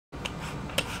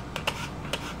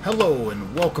Hello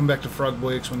and welcome back to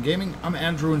Frogboy X1 Gaming. I'm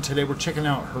Andrew and today we're checking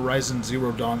out Horizon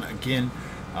Zero Dawn again.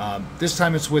 This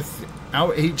time it's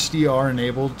without HDR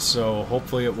enabled, so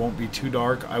hopefully it won't be too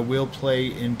dark. I will play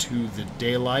into the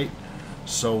daylight,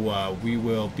 so we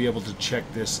will be able to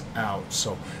check this out.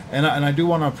 So, and I do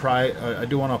want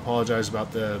to apologize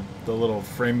about the little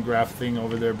frame graph thing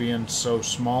over there being so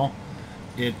small.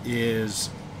 It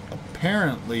is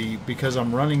apparently because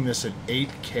I'm running this at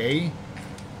 8K.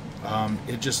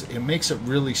 It makes it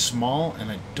really small,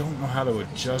 and I don't know how to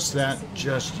adjust that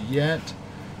just yet,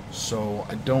 so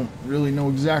I don't really know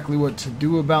exactly what to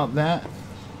do about that.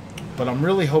 But I'm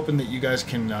really hoping that you guys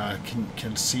can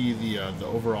see the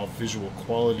overall visual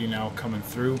quality now coming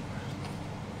through,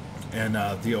 and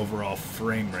the overall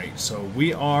frame rate. So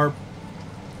we are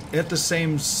at the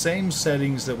same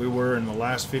settings that we were in the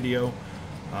last video.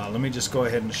 Let me just go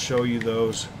ahead and show you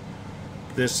those.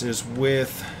 This is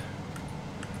with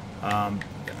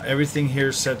everything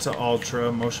here set to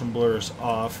ultra, motion blur is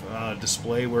off,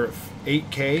 display we're at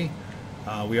 8K,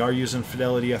 we are using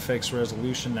Fidelity FX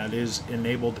resolution that is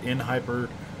enabled in HYPR-RX.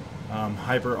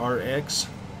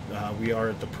 We are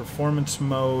at the performance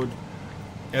mode,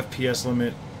 FPS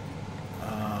limit,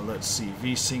 let's see,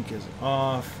 VSync is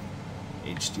off,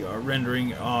 HDR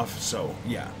rendering off, so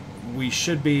yeah, we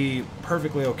should be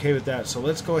perfectly okay with that. So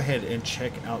let's go ahead and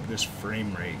check out this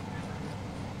frame rate.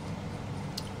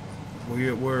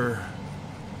 We're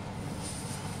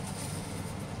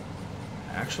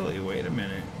actually, wait a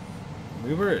minute,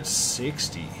 we were at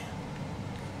 60.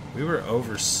 We were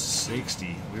over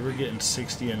 60. We were getting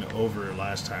 60 and over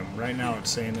last time. Right now it's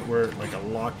saying that we're at like a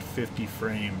locked 50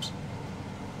 frames.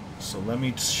 So let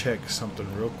me check something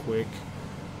real quick.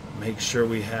 Make sure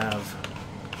we have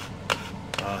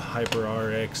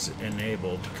HYPR-RX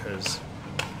enabled, because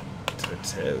to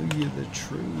tell you the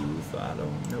truth, I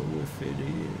don't know if it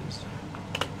is.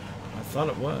 I thought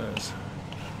it was.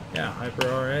 Yeah,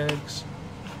 HYPR-RX.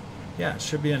 Yeah, it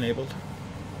should be enabled.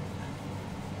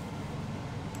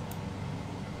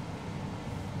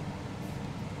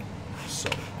 So,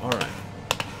 alright.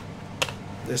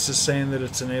 This is saying that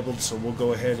it's enabled, so we'll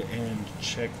go ahead and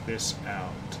check this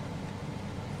out.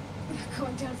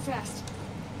 Going down fast.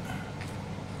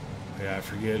 Yeah, I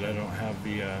forget I don't have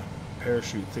the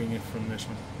parachute thing from this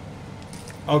one.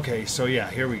 Okay, so yeah,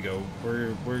 here we go.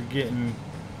 We're getting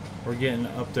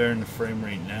up there in the frame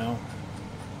rate now.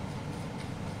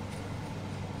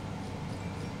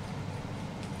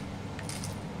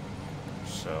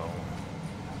 So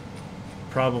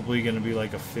probably going to be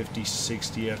like a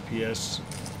 50-60 FPS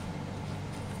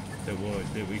that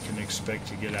we can expect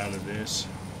to get out of this.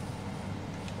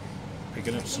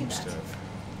 Picking up some stuff.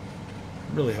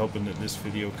 I'm really hoping that this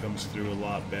video comes through a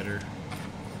lot better,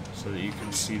 so that you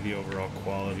can see the overall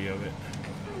quality of it.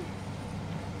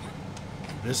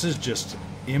 This is just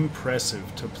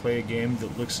impressive to play a game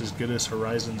that looks as good as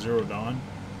Horizon Zero Dawn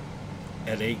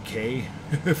at 8K.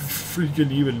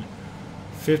 Freaking even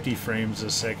 50 frames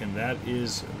a second. That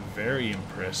is very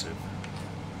impressive.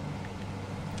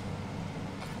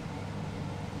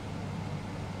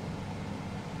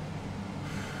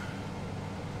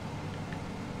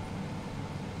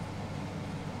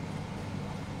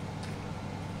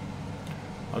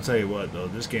 I'll tell you what though,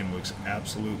 this game looks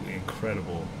absolutely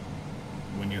incredible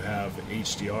when you have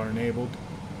HDR enabled.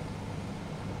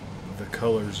 The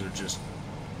colors are just...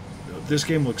 This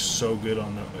game looks so good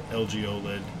on the LG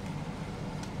OLED.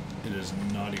 It is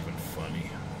not even funny.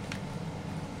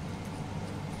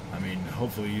 I mean,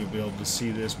 hopefully you'll be able to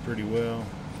see this pretty well.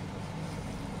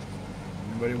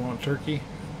 Anybody want turkey?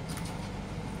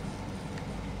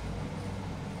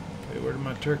 Hey, where did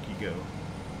my turkey go?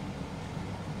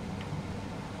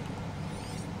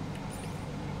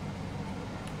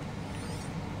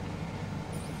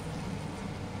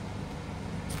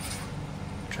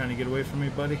 Trying to get away from me,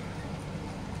 buddy?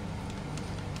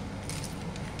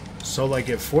 So like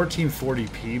at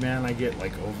 1440p, man, I get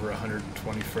like over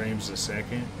 120 frames a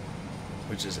second,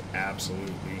 which is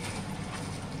absolutely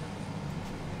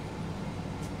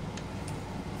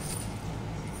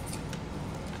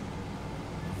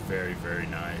very, very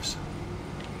nice.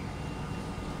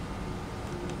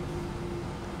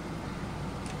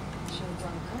 Should have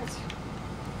brought a cart.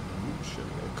 Should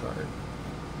have got a card.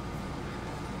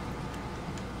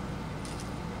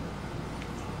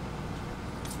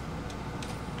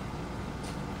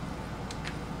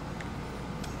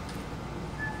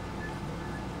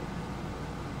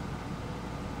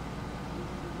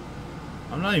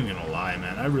 I'm not even gonna lie,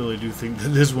 man. I really do think that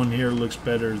this one here looks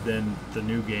better than the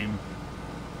new game.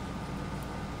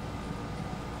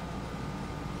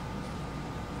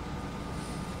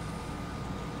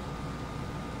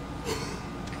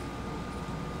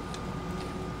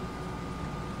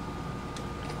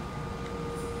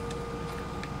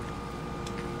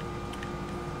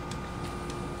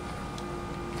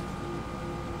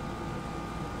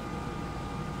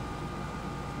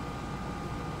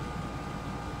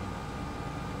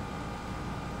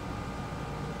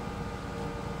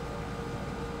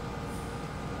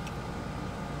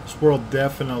 This world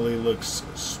definitely looks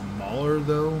smaller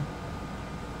though.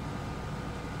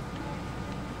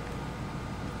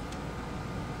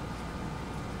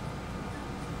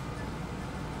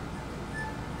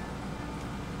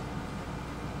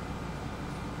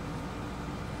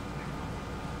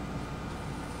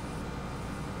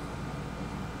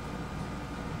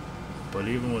 But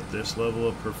even with this level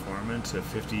of performance at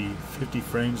 50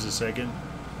 frames a second,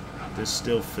 this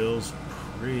still feels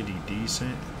pretty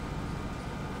decent.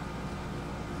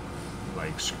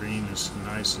 Like, screen is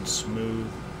nice and smooth.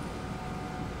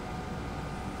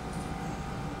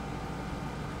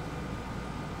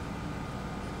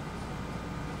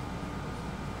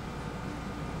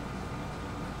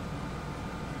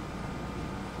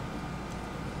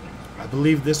 I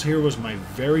believe this here was my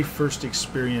very first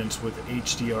experience with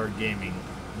HDR gaming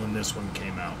when this one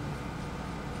came out.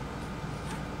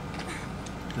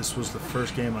 This was the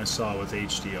first game I saw with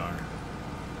HDR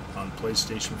on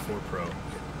PlayStation 4 Pro.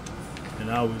 And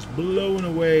I was blown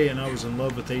away, and I was in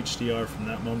love with HDR from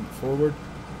that moment forward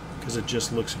because it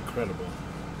just looks incredible.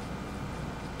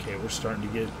 Okay, we're starting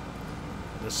to get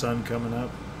the sun coming up.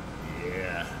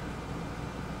 Yeah.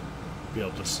 Be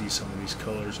able to see some of these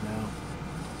colors now.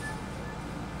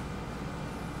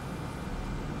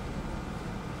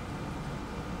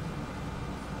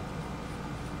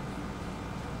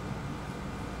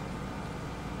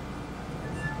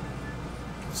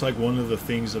 It's like one of the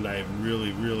things that I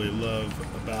really, really love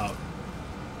about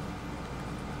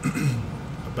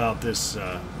about this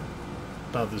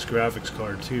graphics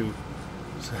card too,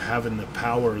 is having the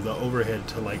power, the overhead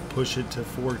to like push it to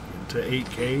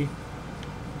 8K,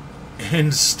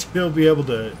 and still be able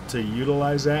to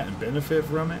utilize that and benefit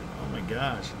from it. Oh my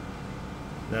gosh,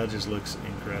 that just looks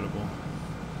incredible.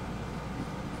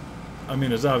 I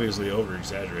mean, it's obviously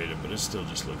over-exaggerated, but it still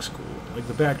just looks cool. Like,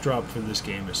 the backdrop for this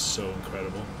game is so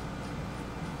incredible.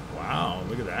 Wow,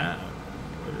 look at that.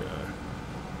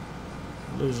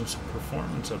 We're losing some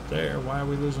performance up there. Why are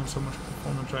we losing so much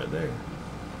performance right there?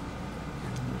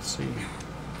 Let's see.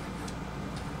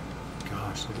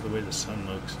 Gosh, look at the way the sun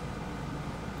looks.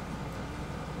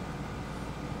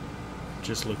 It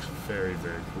just looks very,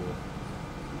 very cool.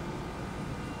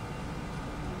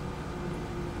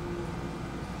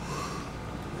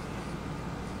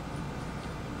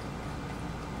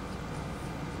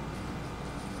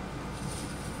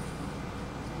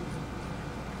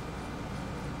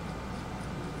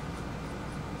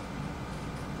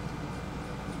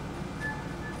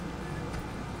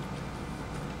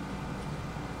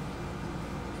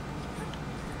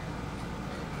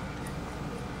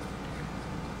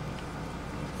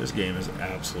 This game is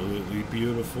absolutely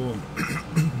beautiful.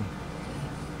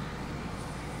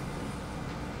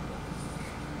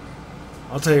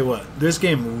 I'll tell you what, this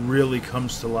game really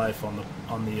comes to life on the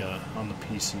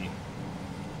PC.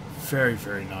 Very,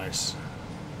 very nice.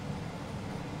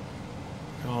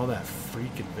 Look at all that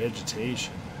freaking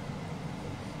vegetation.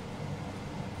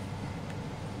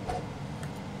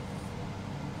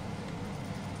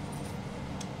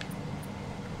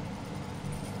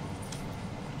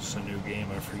 It's a new game,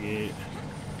 I forget.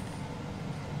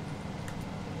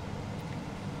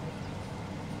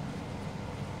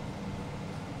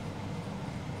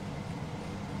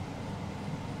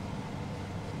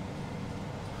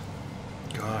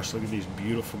 Gosh, look at these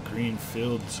beautiful green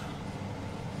fields.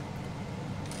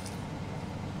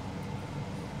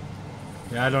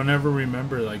 Yeah, I don't ever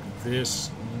remember like this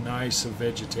nice of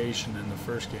vegetation in the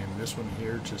first game. This one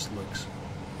here just looks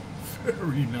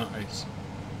very nice.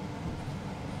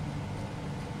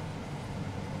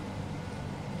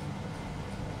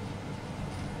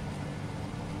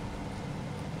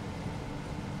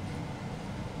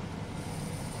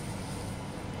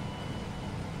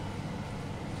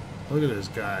 Look at this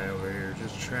guy over here,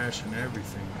 just trashing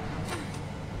everything.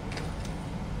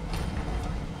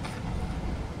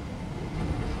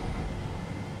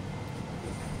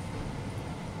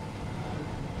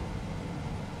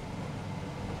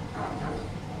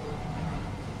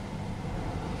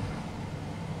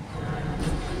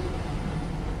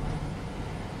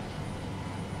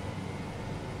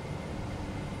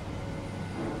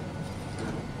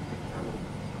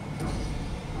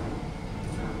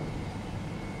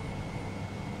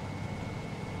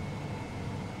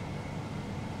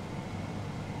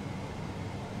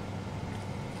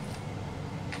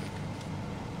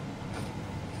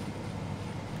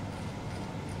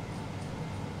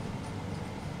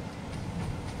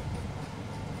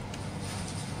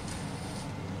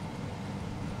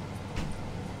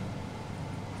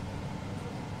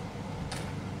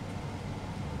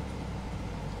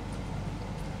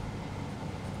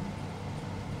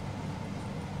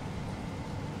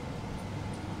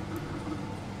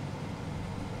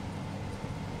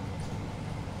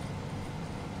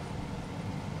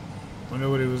 Wonder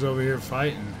what he was over here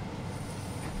fighting.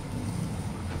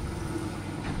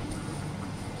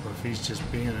 Or if he's just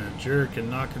being a jerk and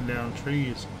knocking down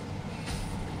trees.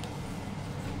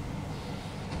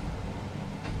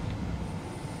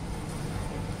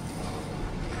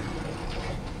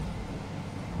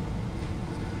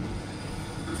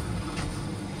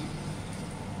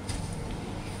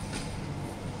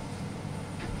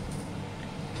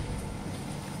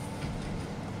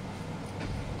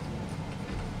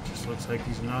 Looks like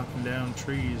he's knocking down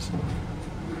trees.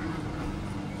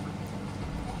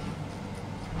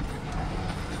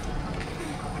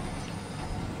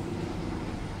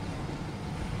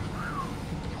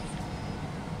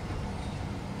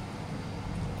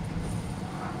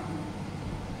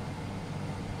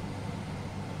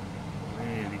 We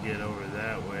need to get over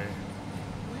that way.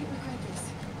 Might regret this.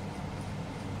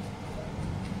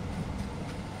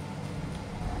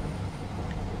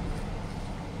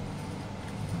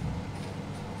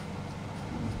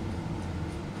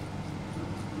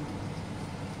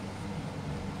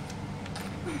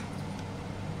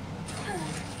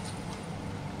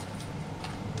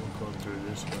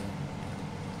 This way.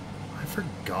 I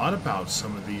forgot about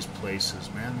some of these places,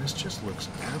 man. This just looks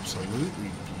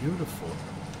absolutely beautiful.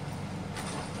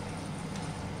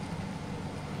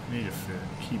 I need to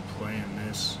keep playing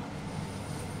this.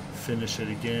 Finish it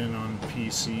again on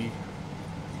PC.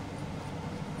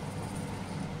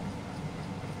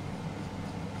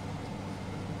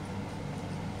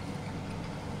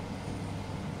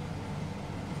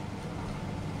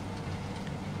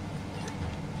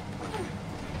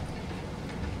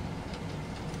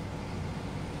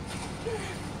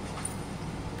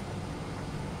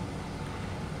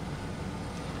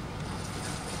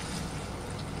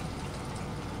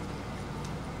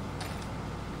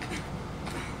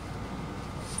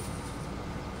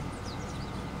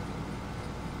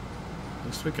 At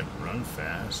least we can run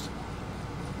fast.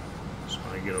 Just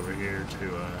want to get over here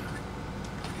to, I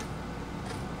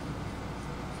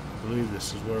believe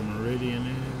this is where Meridian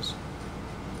is.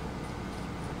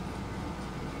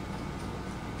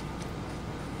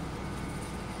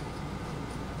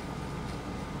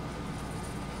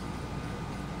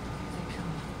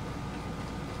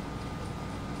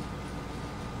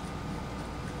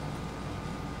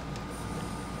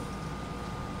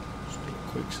 Just do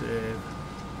a quick save.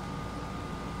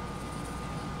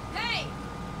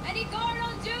 Any guard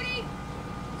on duty?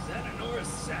 Is that an Aura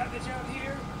Savage out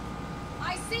here?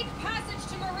 I seek passage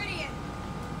to Meridian.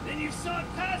 Then you sought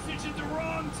passage at the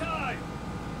wrong time.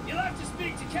 You'll have to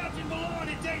speak to Captain Malone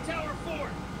at Day Tower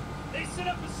Fort. They set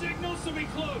up a signal, so we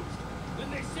closed.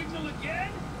 When they signal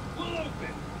again, we'll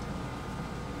open.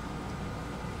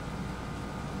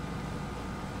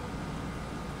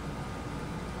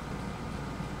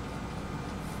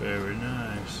 Very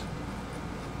nice.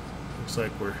 Looks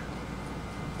like we're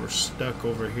stuck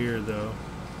over here, though.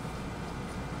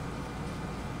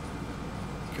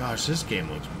 Gosh, this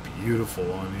game looks beautiful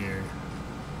on here.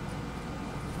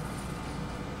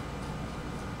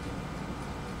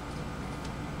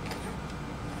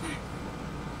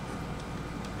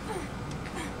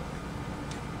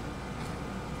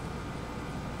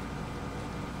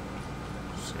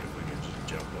 See if we can just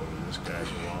jump over this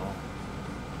guy's wall.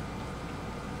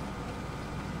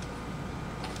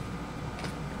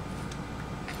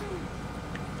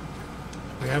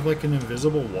 We have like an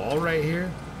invisible wall right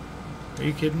here? Are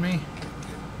you kidding me?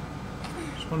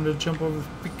 Just wanted to jump over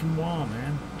the freaking wall,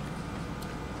 man.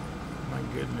 My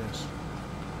goodness.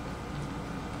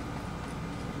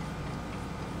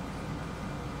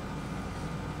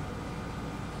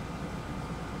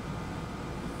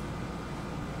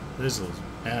 This is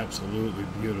absolutely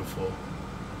beautiful.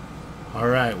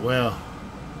 Alright, well,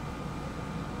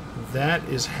 that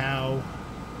is how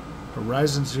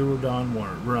Horizon Zero Dawn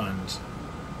runs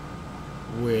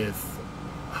with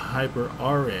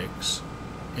HYPR-RX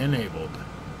enabled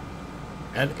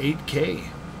at 8K.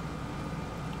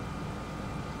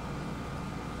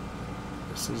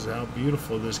 This is how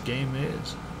beautiful this game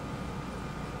is.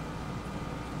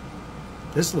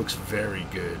 This looks very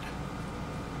good.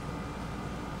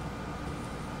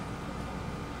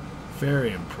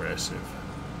 Very impressive.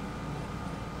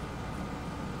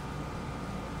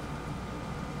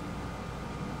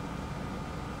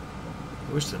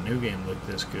 I wish the new game looked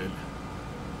this good.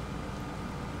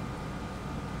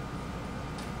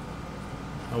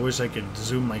 I wish I could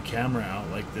zoom my camera out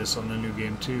like this on the new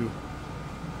game too.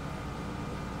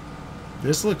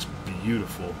 This looks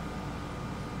beautiful.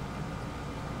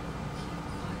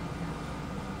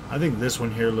 I think this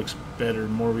one here looks better,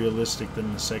 more realistic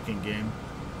than the second game,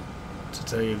 to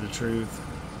tell you the truth.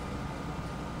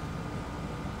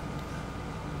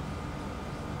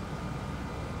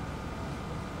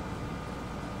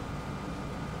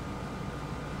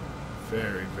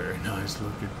 Very, very nice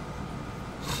looking.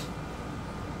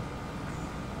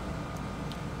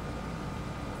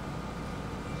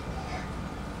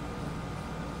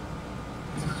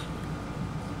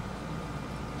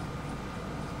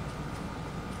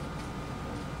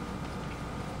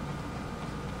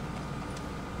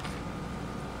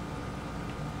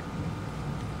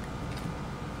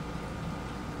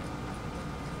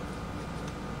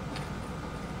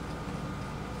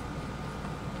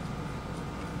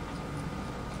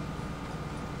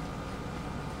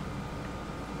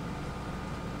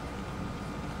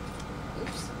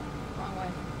 Oops, wrong way.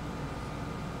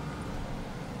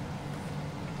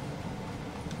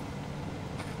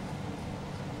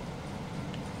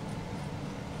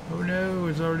 Oh no,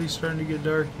 it's already starting to get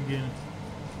dark again.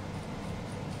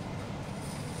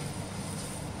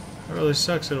 That really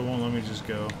sucks that it won't let me just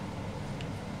go.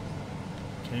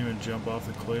 Can't even jump off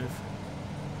the cliff.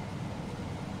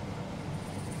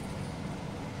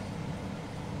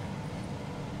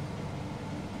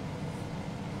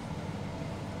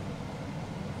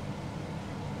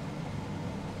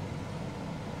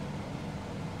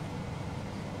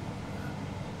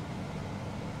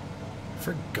 I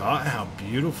forgot how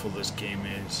beautiful this game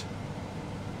is.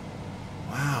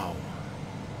 Wow.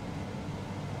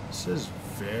 This is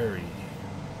very,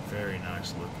 very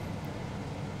nice looking.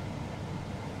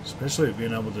 Especially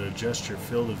being able to adjust your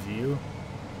field of view.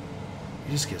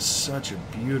 You just get such a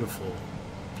beautiful,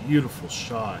 beautiful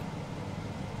shot.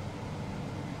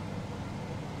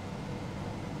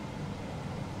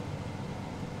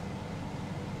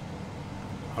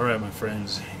 Alright, my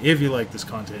friends, if you like this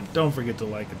content, don't forget to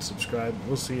like and subscribe.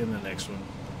 We'll see you in the next one.